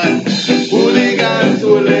one. Hooligans,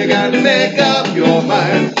 hooligans, make up your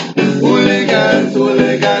mind. Hooligans,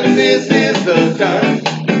 hooligans, this is the time.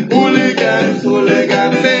 Hooligans,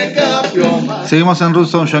 hooligans, make up your mind. Seguimos en Root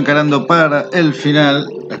Sound ya encarando para el final.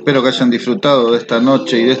 Espero que hayan disfrutado de esta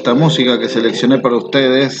noche y de esta música que seleccioné para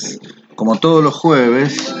ustedes, como todos los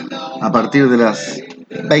jueves, a partir de las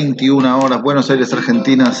 21 horas, Buenos Aires,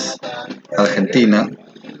 Argentina,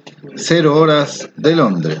 0 horas de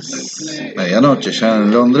Londres. Medianoche ya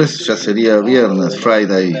en Londres, ya sería viernes,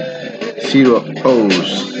 Friday, 0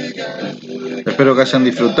 hours. Espero que hayan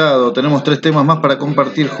disfrutado. Tenemos 3 temas más para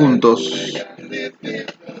compartir juntos.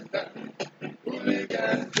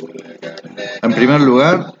 En primer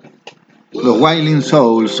lugar, los Wailing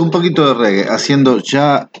Souls, un poquito de reggae, haciendo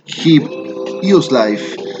Ya Hip Use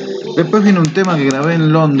Life. Después viene un tema que grabé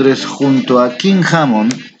en Londres junto a King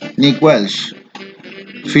Hammond, Nick Welsh,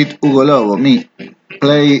 Fit Hugo Lobo, me,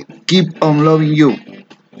 Play Keep On Loving You.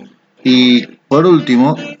 Y por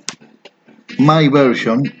último, my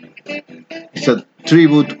version, it's a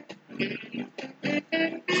tribute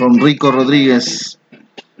from Rico Rodriguez,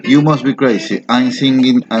 You Must Be Crazy. I'm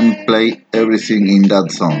singing and play everything in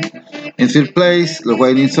that song. In third place, los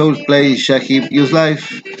Wailing Souls play Shahib Use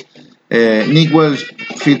Life. Nick Welsh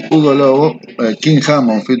feat Hugo Lobo. King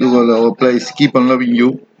Hammond feat Hugo Lobo plays Keep On Loving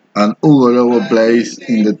You. And Hugo Lobo plays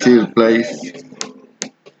in the third place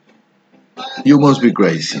You Must Be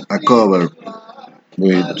Crazy, a cover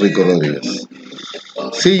with Rico Rodriguez.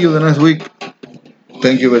 See you the next week.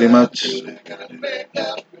 Thank you very much.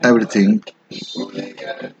 Everything.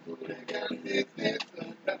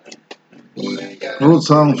 Root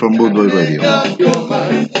Sound from Good Boy Radio. Got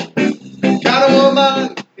a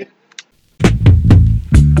woman.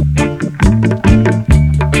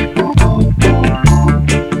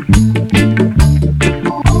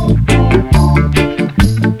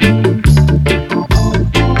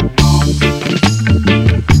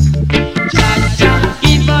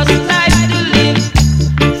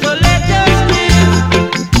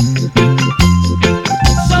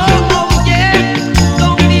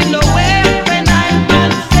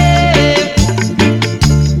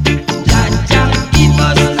 Give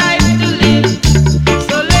us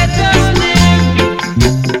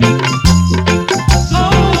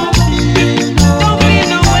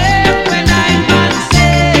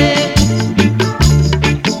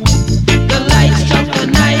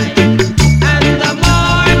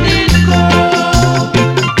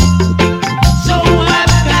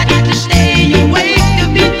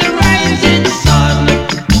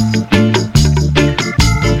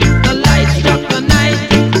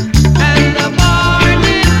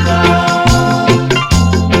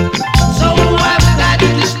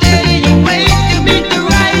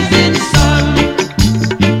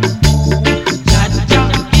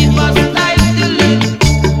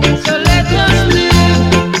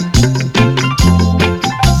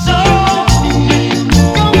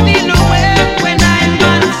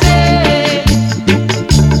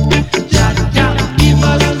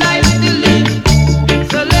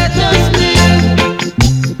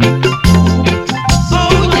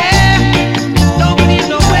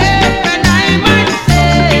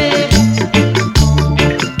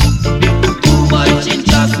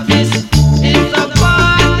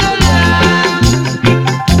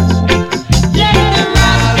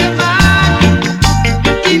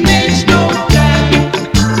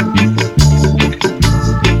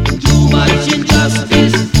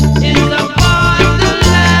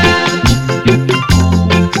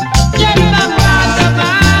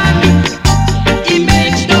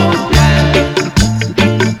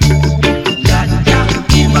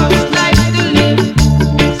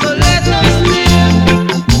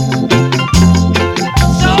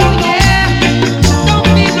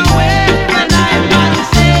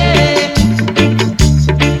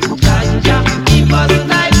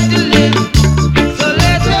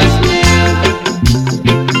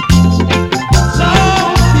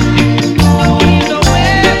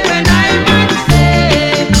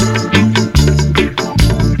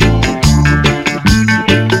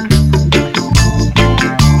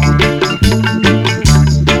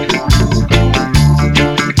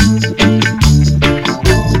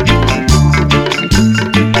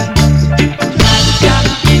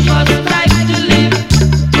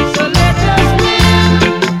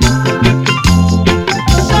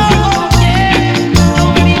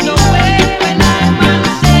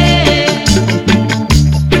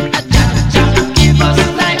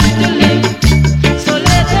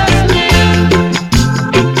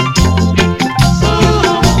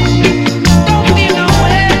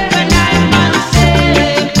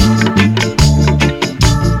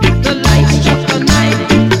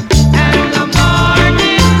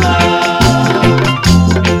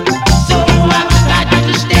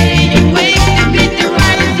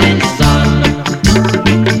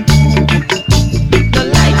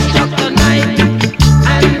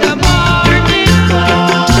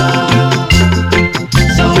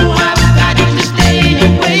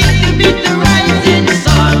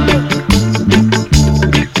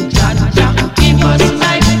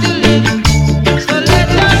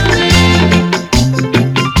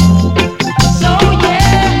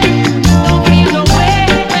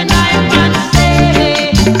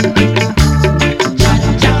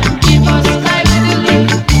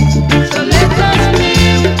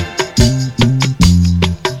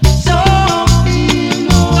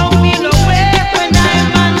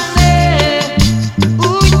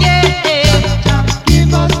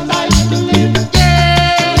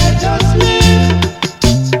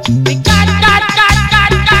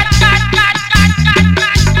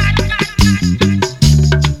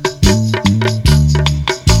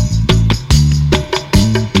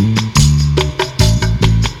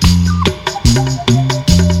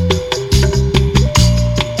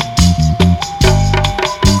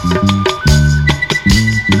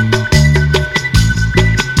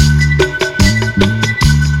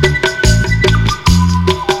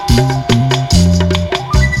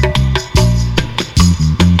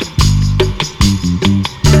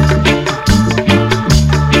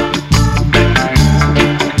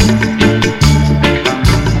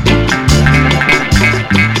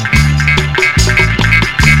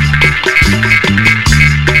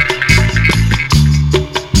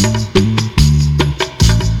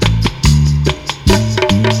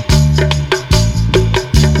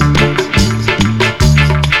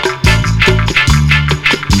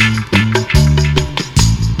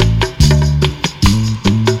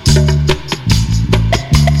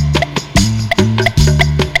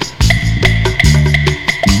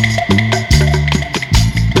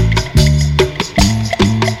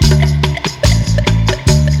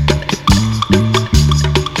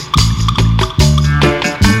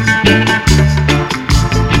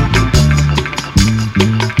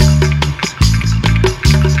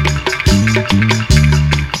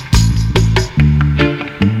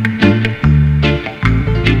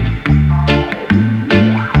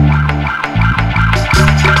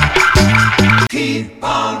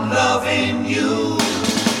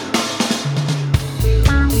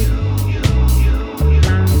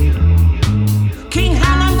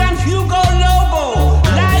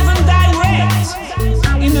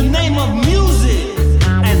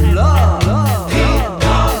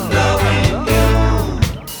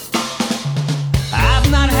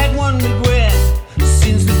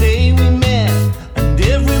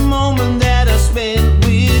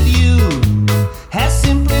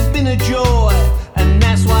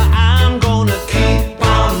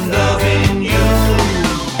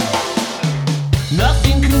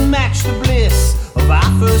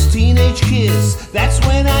teenage kiss. That's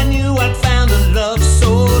when I knew I'd found a love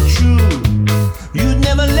so true. You'd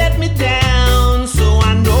never let me down, so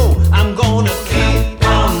I know I'm gonna keep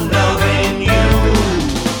on loving you.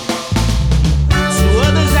 To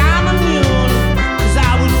others I'm immune, 'cause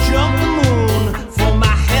I would jump the moon for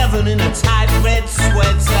my heaven in a tight red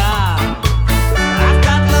sweater. I've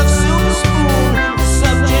got love silver spoon, the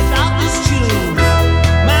subject of this tune,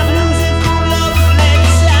 my musical love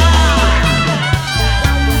letter.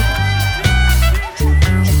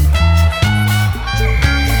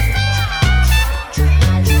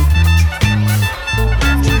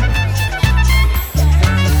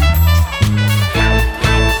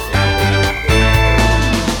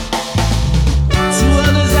 To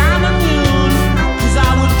others I'm immune, 'cause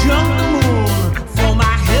I would jump the moon for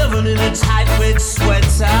my heaven in a tight red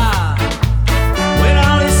sweater. When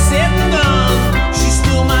all is said and done, she's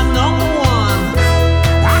still my number one.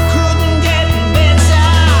 I couldn't get better.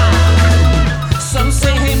 Some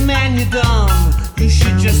say, hey man, you're dumb, you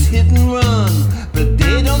should just hit and run. But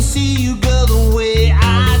they don't see you, girl, the way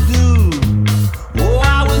I do. Oh,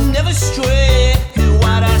 I will never stray. Hear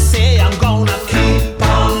what I say, I'm gonna keep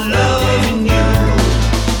on loving you.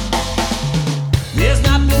 There's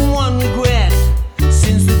not been one regret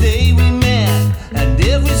since the day we met, and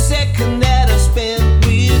every second that I spent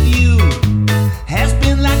with you has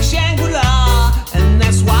been like Shangri-La, and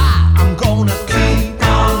that's why I'm gonna keep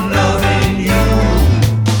on loving you.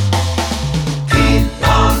 Keep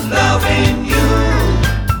on loving you.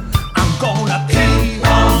 I'm gonna keep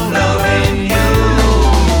on loving you.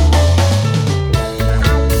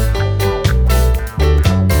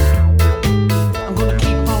 I'm gonna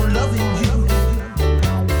keep on loving you.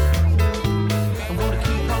 I'm gonna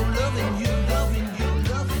keep on loving you, loving you,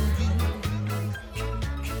 loving you.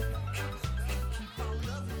 Keep on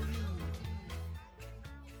loving you.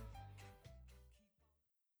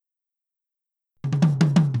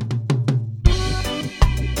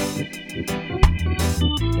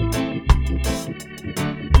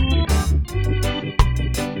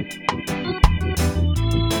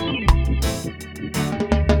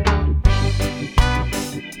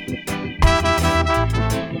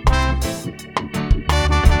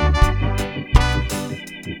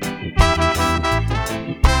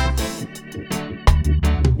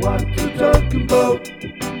 What you talking about?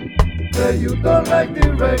 Say you don't like the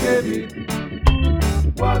reggae beat.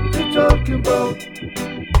 What you talking about?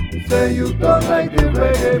 Say you don't like the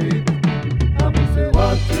reggae beat. I'm say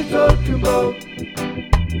what you talking about?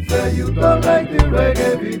 Say you don't like the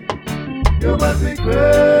reggae beat. You must be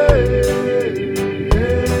crazy.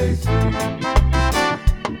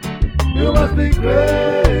 You must be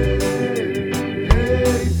crazy.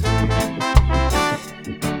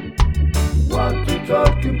 What you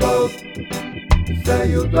talking about? Say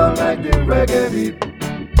you don't like the reggae beat.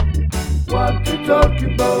 What you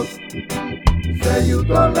talking about? Say you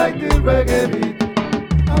don't like the reggae beat.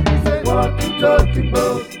 Say what you talking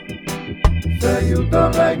about? Say you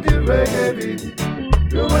don't like the reggae beat.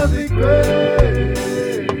 You must be crazy.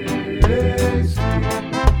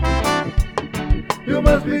 You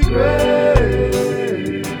must be crazy.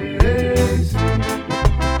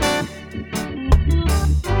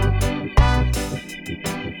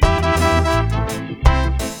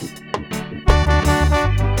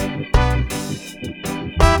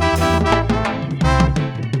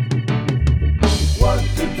 What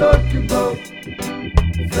you talking about?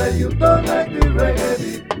 Say you don't like the reggae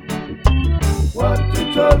beat. What you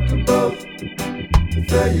talking about?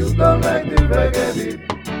 Say you don't like the reggae beat.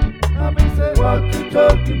 Say what you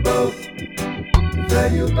talking about? Say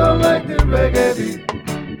you don't like the reggae beat.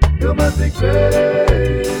 You must be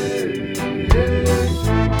crazy.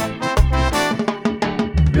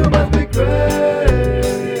 You must be crazy.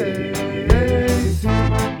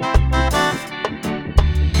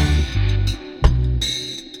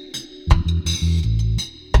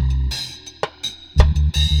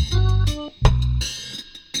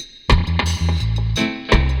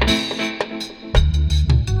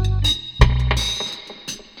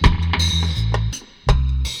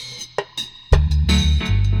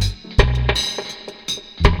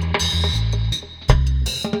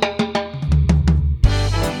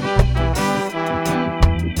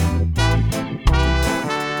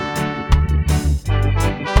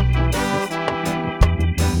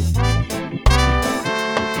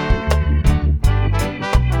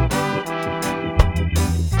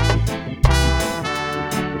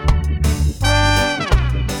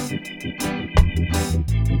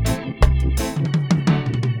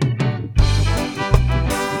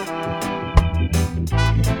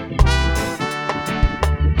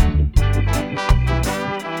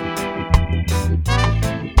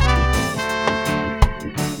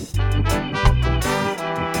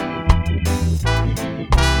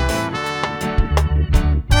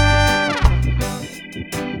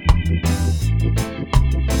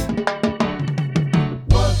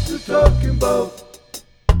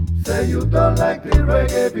 Say you don't like the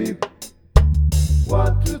reggae beat.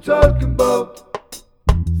 What you talking about?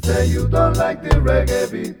 Say you don't like the reggae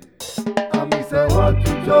beat. And me say what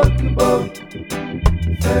you talking about?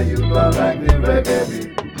 Say you don't like the reggae beat.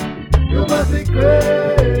 You must be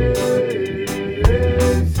crazy.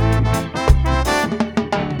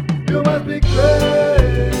 You must be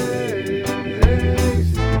crazy.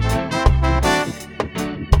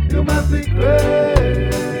 You must be crazy.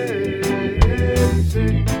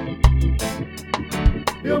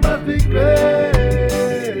 You must be crazy.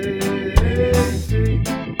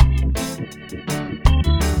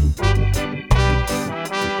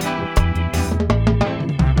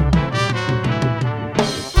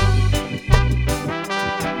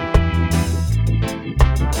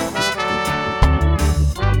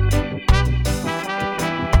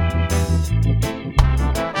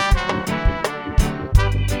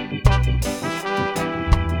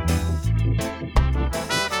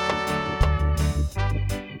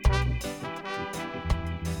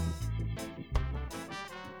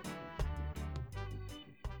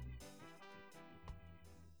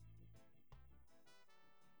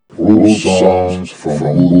 Rude songs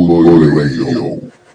from Rude Boy Radio.